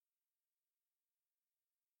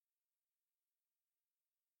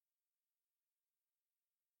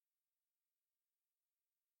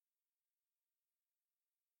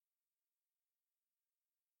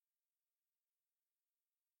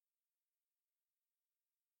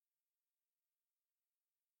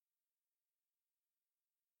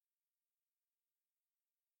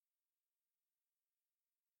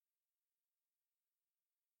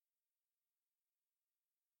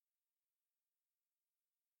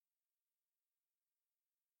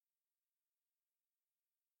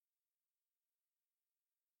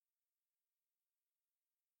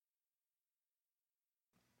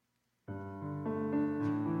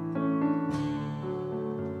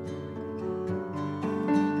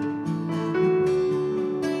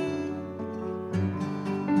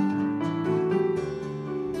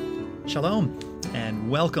Shalom,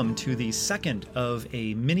 and welcome to the second of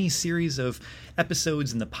a mini-series of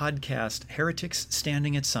episodes in the podcast Heretics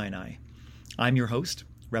Standing at Sinai. I'm your host,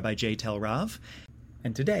 Rabbi J. Tel Rav,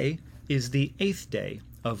 and today is the 8th day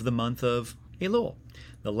of the month of Elul,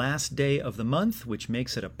 the last day of the month, which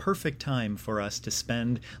makes it a perfect time for us to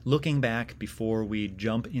spend looking back before we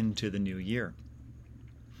jump into the new year.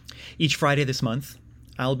 Each Friday this month,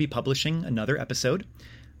 I'll be publishing another episode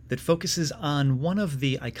that focuses on one of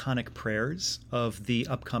the iconic prayers of the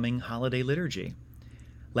upcoming holiday liturgy.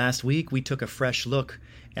 Last week, we took a fresh look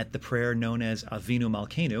at the prayer known as Avinu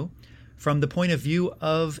Malkeinu from the point of view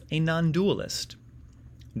of a non-dualist.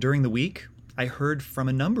 During the week, I heard from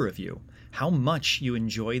a number of you how much you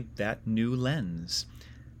enjoyed that new lens.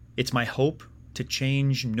 It's my hope to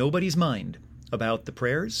change nobody's mind about the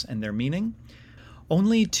prayers and their meaning,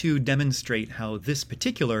 only to demonstrate how this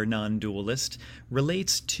particular non-dualist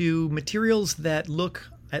relates to materials that look,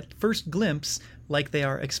 at first glimpse, like they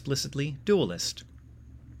are explicitly dualist.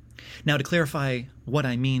 Now, to clarify what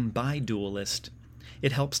I mean by dualist,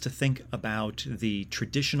 it helps to think about the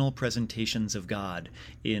traditional presentations of God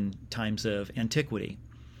in times of antiquity.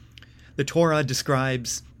 The Torah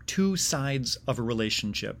describes two sides of a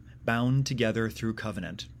relationship bound together through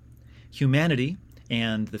covenant: humanity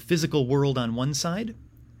and the physical world on one side,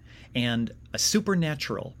 and a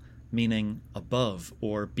supernatural, meaning above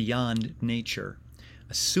or beyond nature,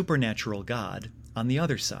 a supernatural God on the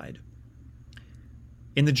other side.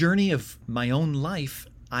 In the journey of my own life,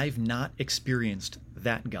 I've not experienced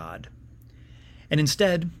that God. And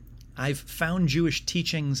instead, I've found Jewish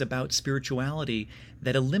teachings about spirituality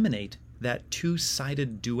that eliminate that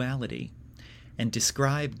two-sided duality and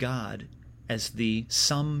describe God as the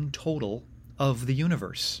sum total of the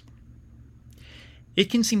universe.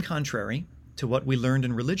 It can seem contrary to what we learned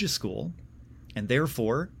in religious school, and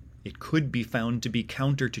therefore it could be found to be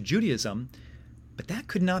counter to Judaism, but that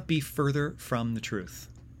could not be further from the truth.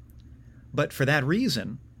 But for that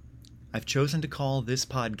reason, I've chosen to call this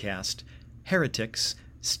podcast Heretics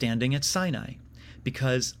Standing at Sinai,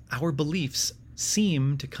 because our beliefs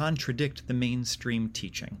seem to contradict the mainstream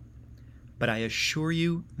teaching. But I assure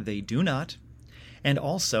you they do not, and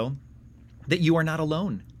also that you are not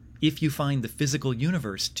alone if you find the physical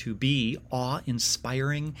universe to be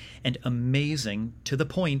awe-inspiring and amazing to the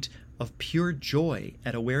point of pure joy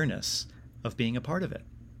at awareness of being a part of it.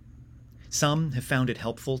 Some have found it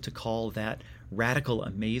helpful to call that radical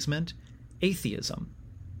amazement atheism,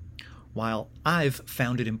 while I've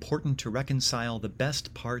found it important to reconcile the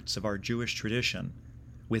best parts of our Jewish tradition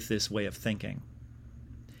with this way of thinking.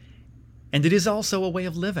 And it is also a way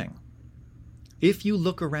of living. If you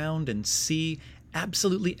look around and see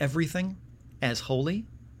absolutely everything as holy,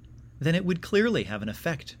 then it would clearly have an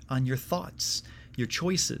effect on your thoughts, your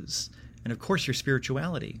choices, and of course your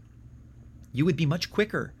spirituality. You would be much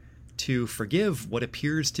quicker to forgive what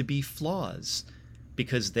appears to be flaws,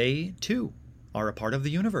 because they, too, are a part of the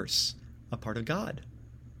universe, a part of God.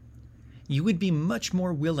 You would be much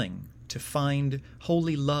more willing to find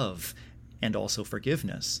holy love and also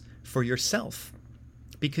forgiveness for yourself,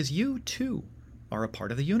 because you, too, are a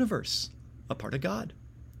part of the universe, a part of God.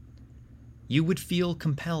 You would feel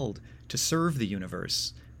compelled to serve the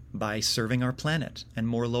universe by serving our planet, and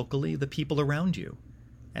more locally, the people around you.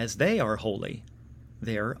 As they are holy,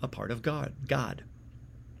 they're a part of God.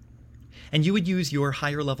 And you would use your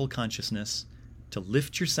higher level consciousness to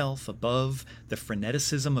lift yourself above the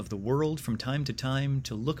freneticism of the world from time to time,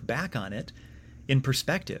 to look back on it in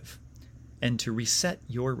perspective, and to reset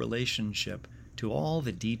your relationship to all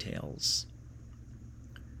the details.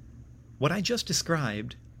 What I just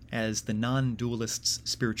described as the non-dualist's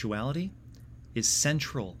spirituality is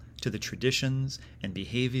central to the traditions and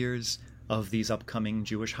behaviors of these upcoming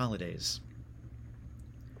Jewish holidays.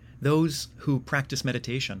 Those who practice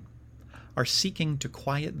meditation are seeking to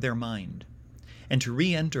quiet their mind and to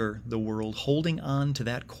re-enter the world holding on to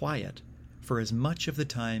that quiet for as much of the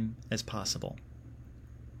time as possible.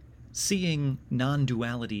 Seeing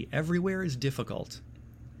non-duality everywhere is difficult.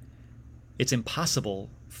 It's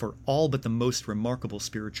impossible for all but the most remarkable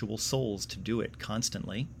spiritual souls to do it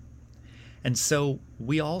constantly. And so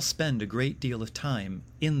we all spend a great deal of time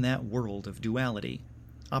in that world of duality,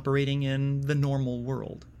 operating in the normal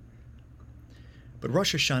world. But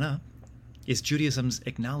Rosh Hashanah is Judaism's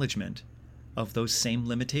acknowledgement of those same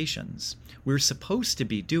limitations. We're supposed to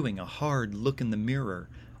be doing a hard look in the mirror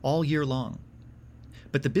all year long.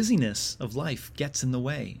 But the busyness of life gets in the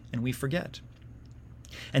way, and we forget.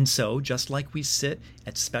 And so, just like we sit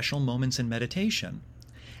at special moments in meditation,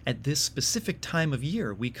 at this specific time of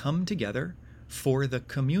year we come together for the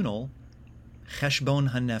communal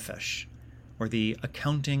Cheshbon HaNefesh, or the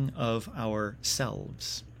accounting of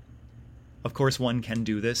ourselves. Of course, one can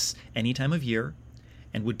do this any time of year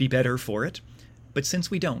and would be better for it, but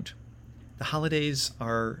since we don't, the holidays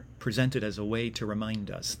are presented as a way to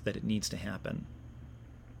remind us that it needs to happen.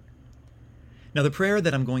 Now, the prayer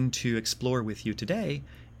that I'm going to explore with you today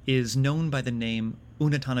is known by the name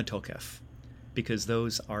Unetaneh Tokef, because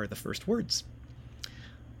those are the first words.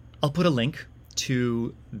 I'll put a link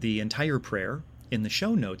to the entire prayer in the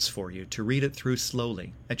show notes for you to read it through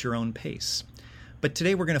slowly at your own pace. But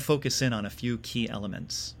today we're going to focus in on a few key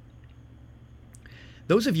elements.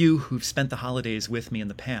 Those of you who've spent the holidays with me in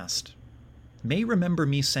the past may remember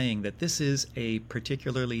me saying that this is a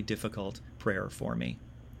particularly difficult prayer for me.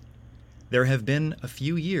 There have been a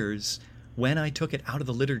few years when I took it out of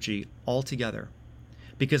the liturgy altogether,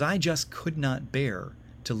 because I just could not bear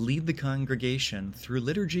to lead the congregation through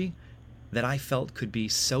liturgy that I felt could be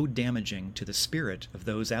so damaging to the spirit of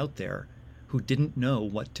those out there who didn't know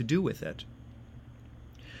what to do with it.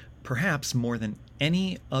 Perhaps more than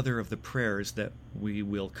any other of the prayers that we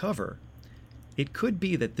will cover, it could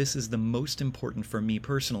be that this is the most important for me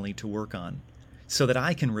personally to work on, so that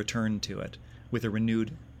I can return to it with a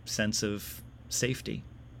renewed sense of safety.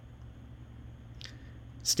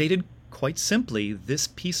 Stated quite simply, this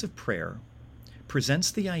piece of prayer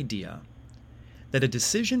presents the idea that a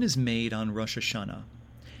decision is made on Rosh Hashanah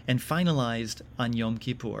and finalized on Yom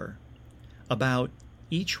Kippur about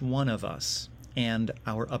each one of us and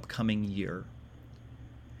our upcoming year.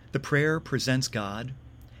 The prayer presents God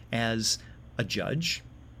as a judge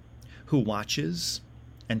who watches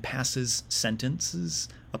and passes sentences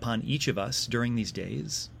upon each of us during these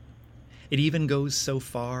days. It even goes so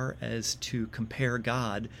far as to compare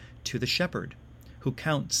God to the shepherd who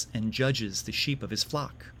counts and judges the sheep of his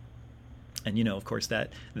flock. And of course,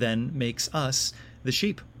 that then makes us the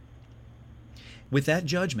sheep. With that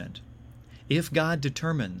judgment, if God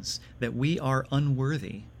determines that we are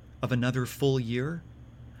unworthy of another full year,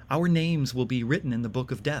 our names will be written in the book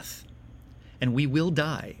of death, and we will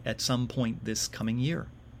die at some point this coming year.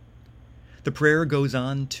 The prayer goes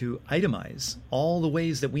on to itemize all the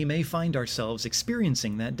ways that we may find ourselves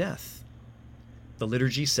experiencing that death. The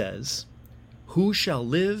liturgy says, "Who shall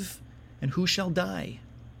live and who shall die?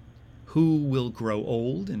 Who will grow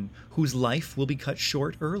old and whose life will be cut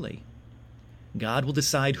short early? God will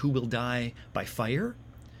decide who will die by fire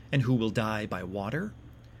and who will die by water,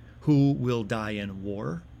 who will die in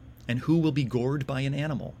war, and who will be gored by an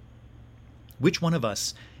animal. Which one of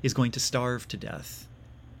us is going to starve to death?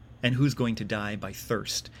 And who's going to die by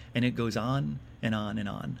thirst?" And it goes on and on and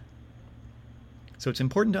on. So it's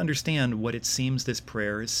important to understand what it seems this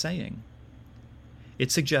prayer is saying.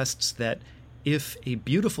 It suggests that if a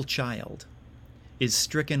beautiful child is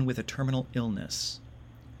stricken with a terminal illness,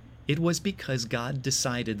 it was because God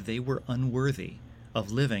decided they were unworthy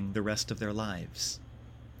of living the rest of their lives.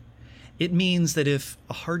 It means that if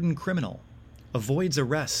a hardened criminal avoids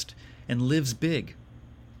arrest and lives big,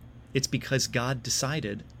 it's because God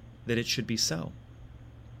decided that it should be so.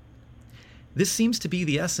 This seems to be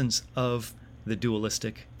the essence of the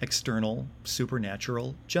dualistic, external,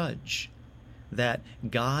 supernatural judge, that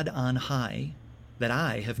God on high that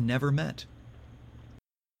I have never met.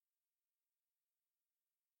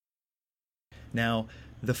 Now,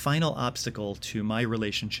 the final obstacle to my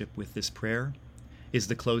relationship with this prayer is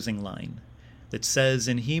the closing line that says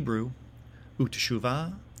in Hebrew,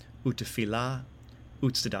 "Uteshuvah, utefilah,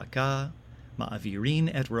 utzdakah, ma'avirin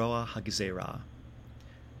et roa hagzerah,"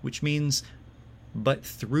 which means, but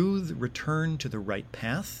through the return to the right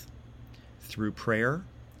path, through prayer,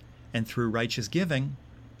 and through righteous giving,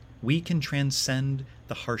 we can transcend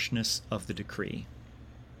the harshness of the decree.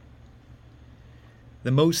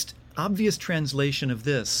 The most obvious translation of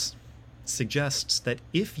this suggests that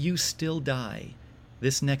if you still die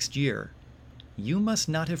this next year, you must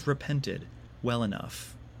not have repented well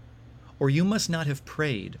enough, or you must not have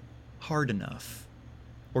prayed hard enough,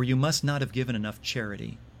 or you must not have given enough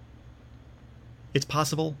charity. It's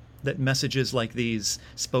possible that messages like these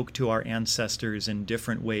spoke to our ancestors in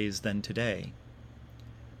different ways than today.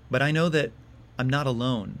 But I know that I'm not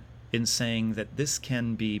alone in saying that this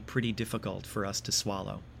can be pretty difficult for us to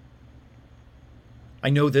swallow.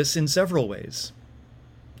 I know this in several ways.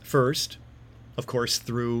 First, of course,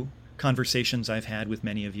 through conversations I've had with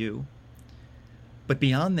many of you. But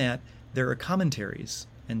beyond that, there are commentaries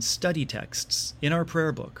and study texts in our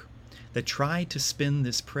prayer book that try to spin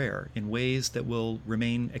this prayer in ways that will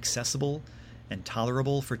remain accessible and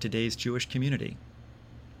tolerable for today's Jewish community.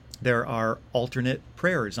 There are alternate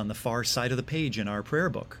prayers on the far side of the page in our prayer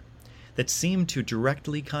book that seem to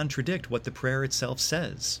directly contradict what the prayer itself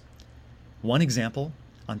says. One example,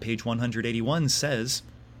 on page 181 says,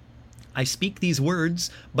 I speak these words,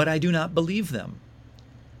 but I do not believe them.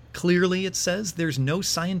 Clearly, it says there's no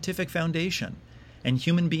scientific foundation, and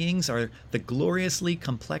human beings are the gloriously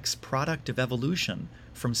complex product of evolution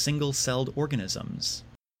from single-celled organisms.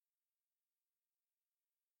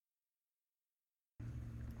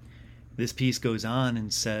 This piece goes on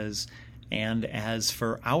and says, and as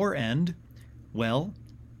for our end, well,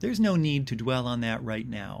 there's no need to dwell on that right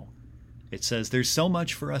now. It says there's so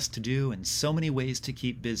much for us to do and so many ways to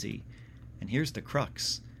keep busy. And here's the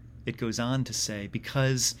crux. It goes on to say,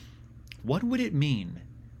 because what would it mean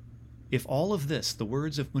if all of this, the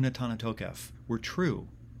words of Unetaneh Tokef, were true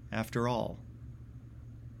after all?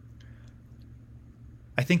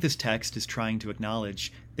 I think this text is trying to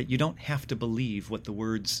acknowledge that you don't have to believe what the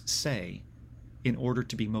words say in order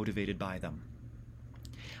to be motivated by them.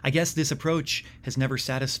 I guess this approach has never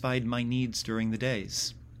satisfied my needs during the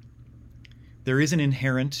days. There is an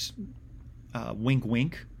inherent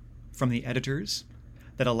wink-wink from the editors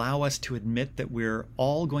that allow us to admit that we're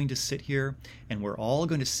all going to sit here and we're all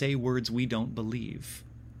going to say words we don't believe.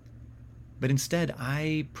 But instead,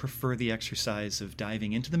 I prefer the exercise of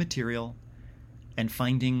diving into the material and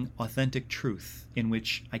finding authentic truth in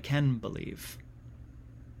which I can believe.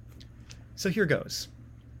 So here goes.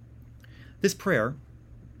 This prayer,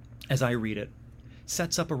 as I read it,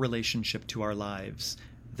 sets up a relationship to our lives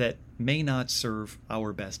that may not serve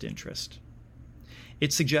our best interest.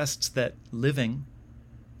 It suggests that living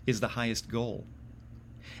is the highest goal,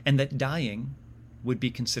 and that dying would be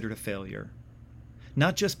considered a failure,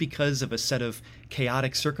 not just because of a set of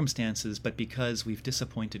chaotic circumstances, but because we've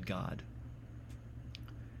disappointed God.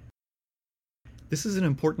 This is an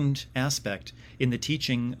important aspect in the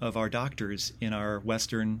teaching of our doctors in our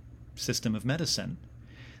Western system of medicine.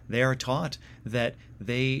 They are taught that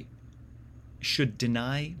they should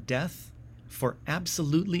deny death for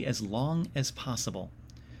absolutely as long as possible,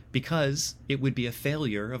 because it would be a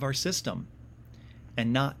failure of our system,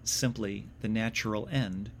 and not simply the natural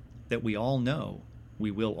end that we all know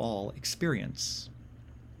we will all experience.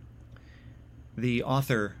 The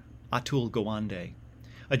author Atul Gawande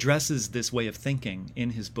addresses this way of thinking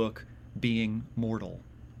in his book, Being Mortal.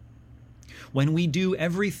 When we do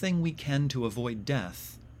everything we can to avoid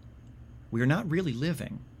death, we are not really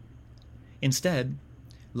living. Instead,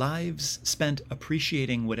 lives spent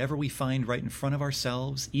appreciating whatever we find right in front of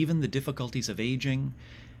ourselves, even the difficulties of aging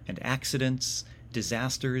and accidents,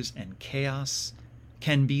 disasters, and chaos,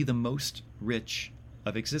 can be the most rich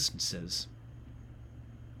of existences.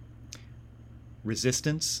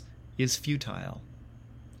 Resistance is futile.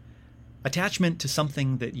 Attachment to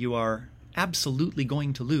something that you are absolutely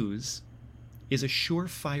going to lose is a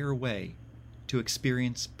surefire way to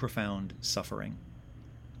experience profound suffering.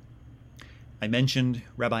 I mentioned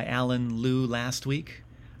Rabbi Alan Liu last week.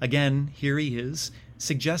 Again, here he is,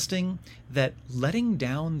 suggesting that letting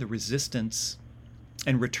down the resistance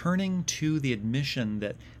and returning to the admission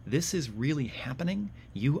that this is really happening,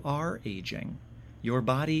 you are aging. Your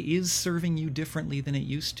body is serving you differently than it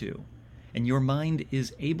used to, and your mind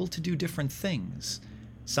is able to do different things,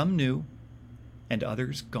 some new and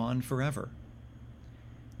others gone forever.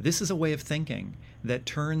 This is a way of thinking that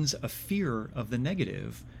turns a fear of the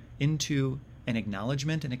negative into an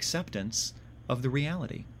acknowledgement and acceptance of the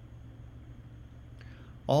reality.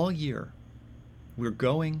 All year, we're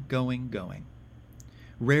going.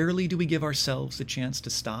 Rarely do we give ourselves a chance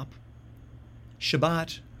to stop.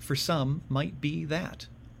 Shabbat, for some, might be that.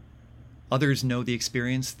 Others know the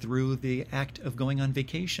experience through the act of going on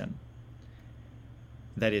vacation.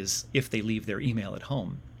 That is, if they leave their email at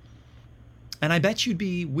home. And I bet you'd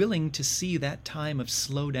be willing to see that time of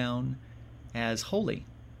slowdown as holy.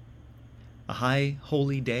 A high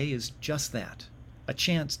holy day is just that, a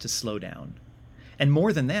chance to slow down. And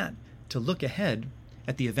more than that, to look ahead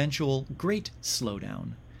at the eventual great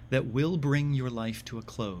slowdown that will bring your life to a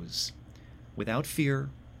close. Without fear,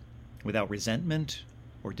 without resentment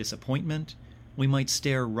or disappointment, we might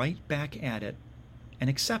stare right back at it and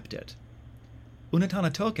accept it.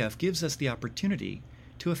 Unetaneh Tokef gives us the opportunity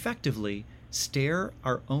to effectively stare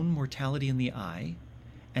our own mortality in the eye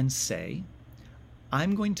and say,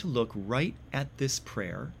 I'm going to look right at this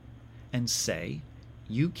prayer and say,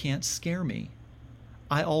 you can't scare me.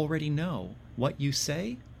 I already know what you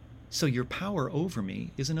say, so your power over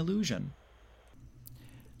me is an illusion.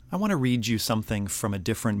 I want to read you something from a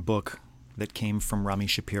different book that came from Rami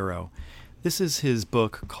Shapiro. This is his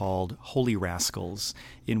book called Holy Rascals,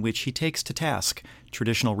 in which he takes to task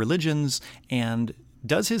traditional religions and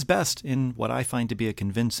does his best in what I find to be a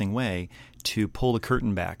convincing way to pull the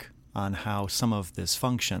curtain back on how some of this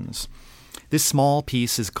functions. This small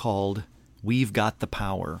piece is called we've got the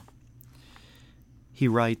power. He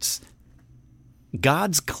writes,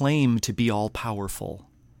 Gods claim to be all-powerful.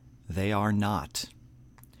 They are not.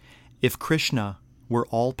 If Krishna were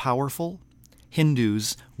all-powerful,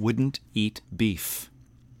 Hindus wouldn't eat beef.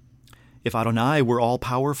 If Adonai were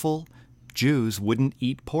all-powerful, Jews wouldn't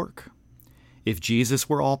eat pork. If Jesus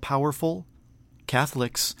were all-powerful,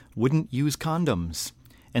 Catholics wouldn't use condoms,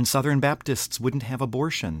 and Southern Baptists wouldn't have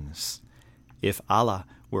abortions. If Allah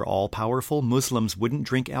were all-powerful, Muslims wouldn't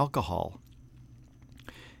drink alcohol.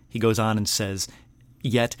 He goes on and says,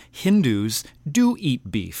 yet Hindus do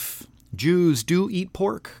eat beef. Jews do eat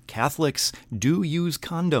pork. Catholics do use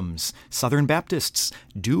condoms. Southern Baptists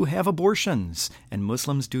do have abortions. And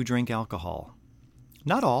Muslims do drink alcohol.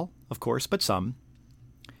 Not all, of course, but some.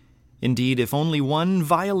 Indeed, if only one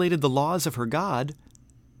violated the laws of her God,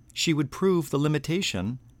 she would prove the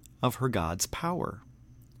limitation of her God's power.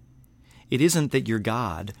 It isn't that your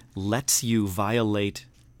God lets you violate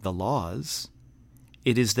the laws.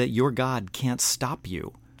 It is that your God can't stop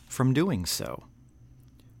you from doing so.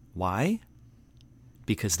 Why?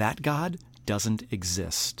 Because that God doesn't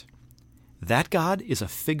exist. That God is a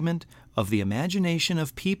figment of the imagination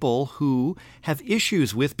of people who have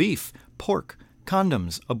issues with beef, pork,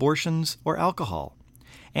 condoms, abortions, or alcohol,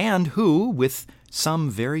 and who, with some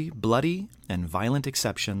very bloody and violent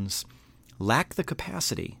exceptions, lack the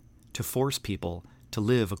capacity to force people to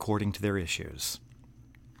live according to their issues.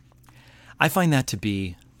 I find that to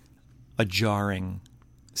be a jarring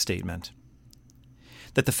statement.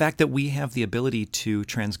 That the fact that we have the ability to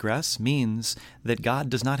transgress means that God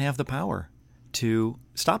does not have the power to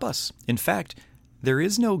stop us. In fact, there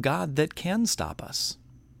is no God that can stop us.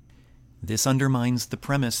 This undermines the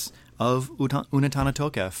premise of Unetaneh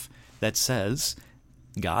Tokef that says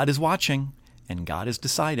God is watching and God is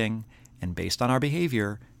deciding, and based on our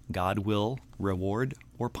behavior, God will reward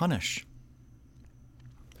or punish.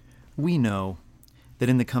 We know that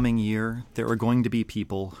in the coming year there are going to be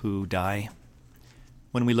people who die.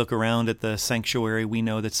 When we look around at the sanctuary, we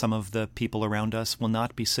know that some of the people around us will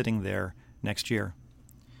not be sitting there next year.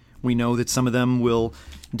 We know that some of them will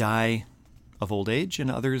die of old age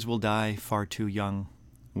and others will die far too young.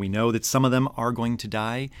 We know that some of them are going to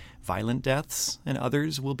die violent deaths and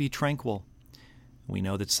others will be tranquil. We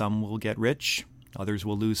know that some will get rich, others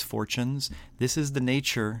will lose fortunes. This is the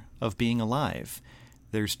nature of being alive.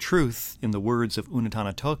 There's truth in the words of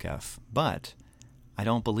Unetaneh Tokef, but I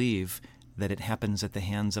don't believe that it happens at the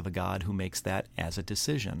hands of a God who makes that as a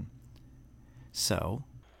decision. So,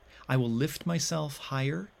 I will lift myself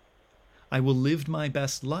higher. I will live my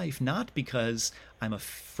best life, not because I'm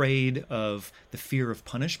afraid of the fear of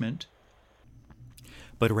punishment,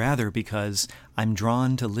 but rather because I'm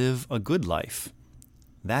drawn to live a good life.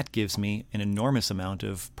 That gives me an enormous amount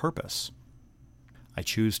of purpose. I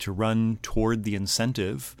choose to run toward the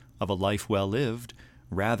incentive of a life well lived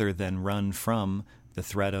rather than run from the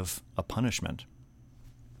threat of a punishment.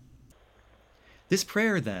 This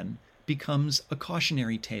prayer, then, becomes a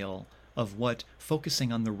cautionary tale of what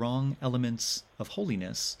focusing on the wrong elements of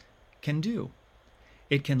holiness can do.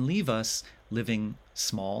 It can leave us living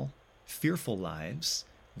small, fearful lives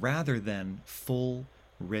rather than full,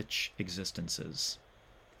 rich existences.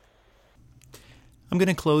 I'm going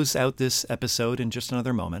to close out this episode in just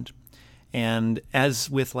another moment, and as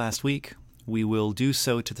with last week, we will do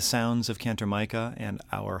so to the sounds of Cantor Micah and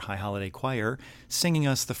our High Holiday Choir singing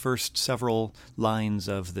us the first several lines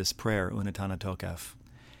of this prayer, Unetaneh Tokef.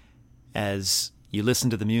 As you listen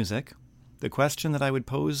to the music, the question that I would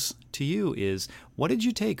pose to you is, what did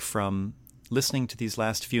you take from listening to these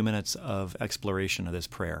last few minutes of exploration of this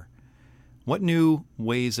prayer? What new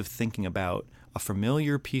ways of thinking about a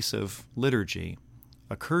familiar piece of liturgy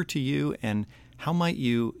occur to you, and how might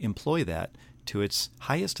you employ that to its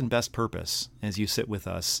highest and best purpose as you sit with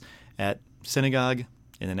us at synagogue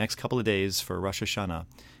in the next couple of days for Rosh Hashanah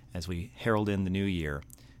as we herald in the new year,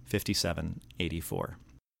 5784.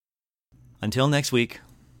 Until next week,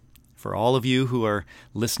 for all of you who are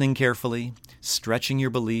listening carefully, stretching your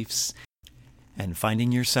beliefs, and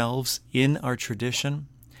finding yourselves in our tradition,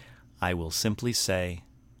 I will simply say,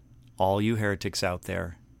 all you heretics out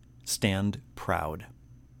there, stand proud.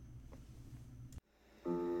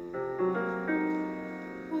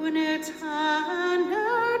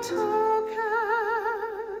 Unetaneh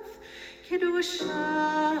Tokef,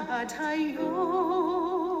 Kedushat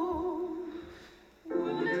Hayom.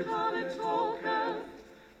 Unetaneh Tokef,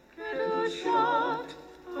 Kedushat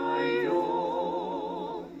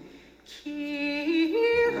Hayom.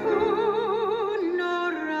 Ki hu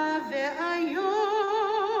nora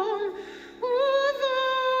ve'ayom, uvo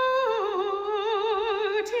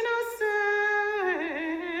tinaseh.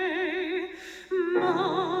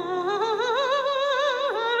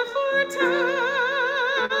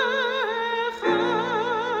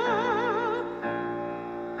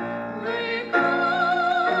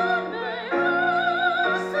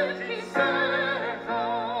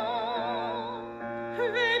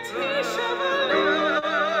 Veti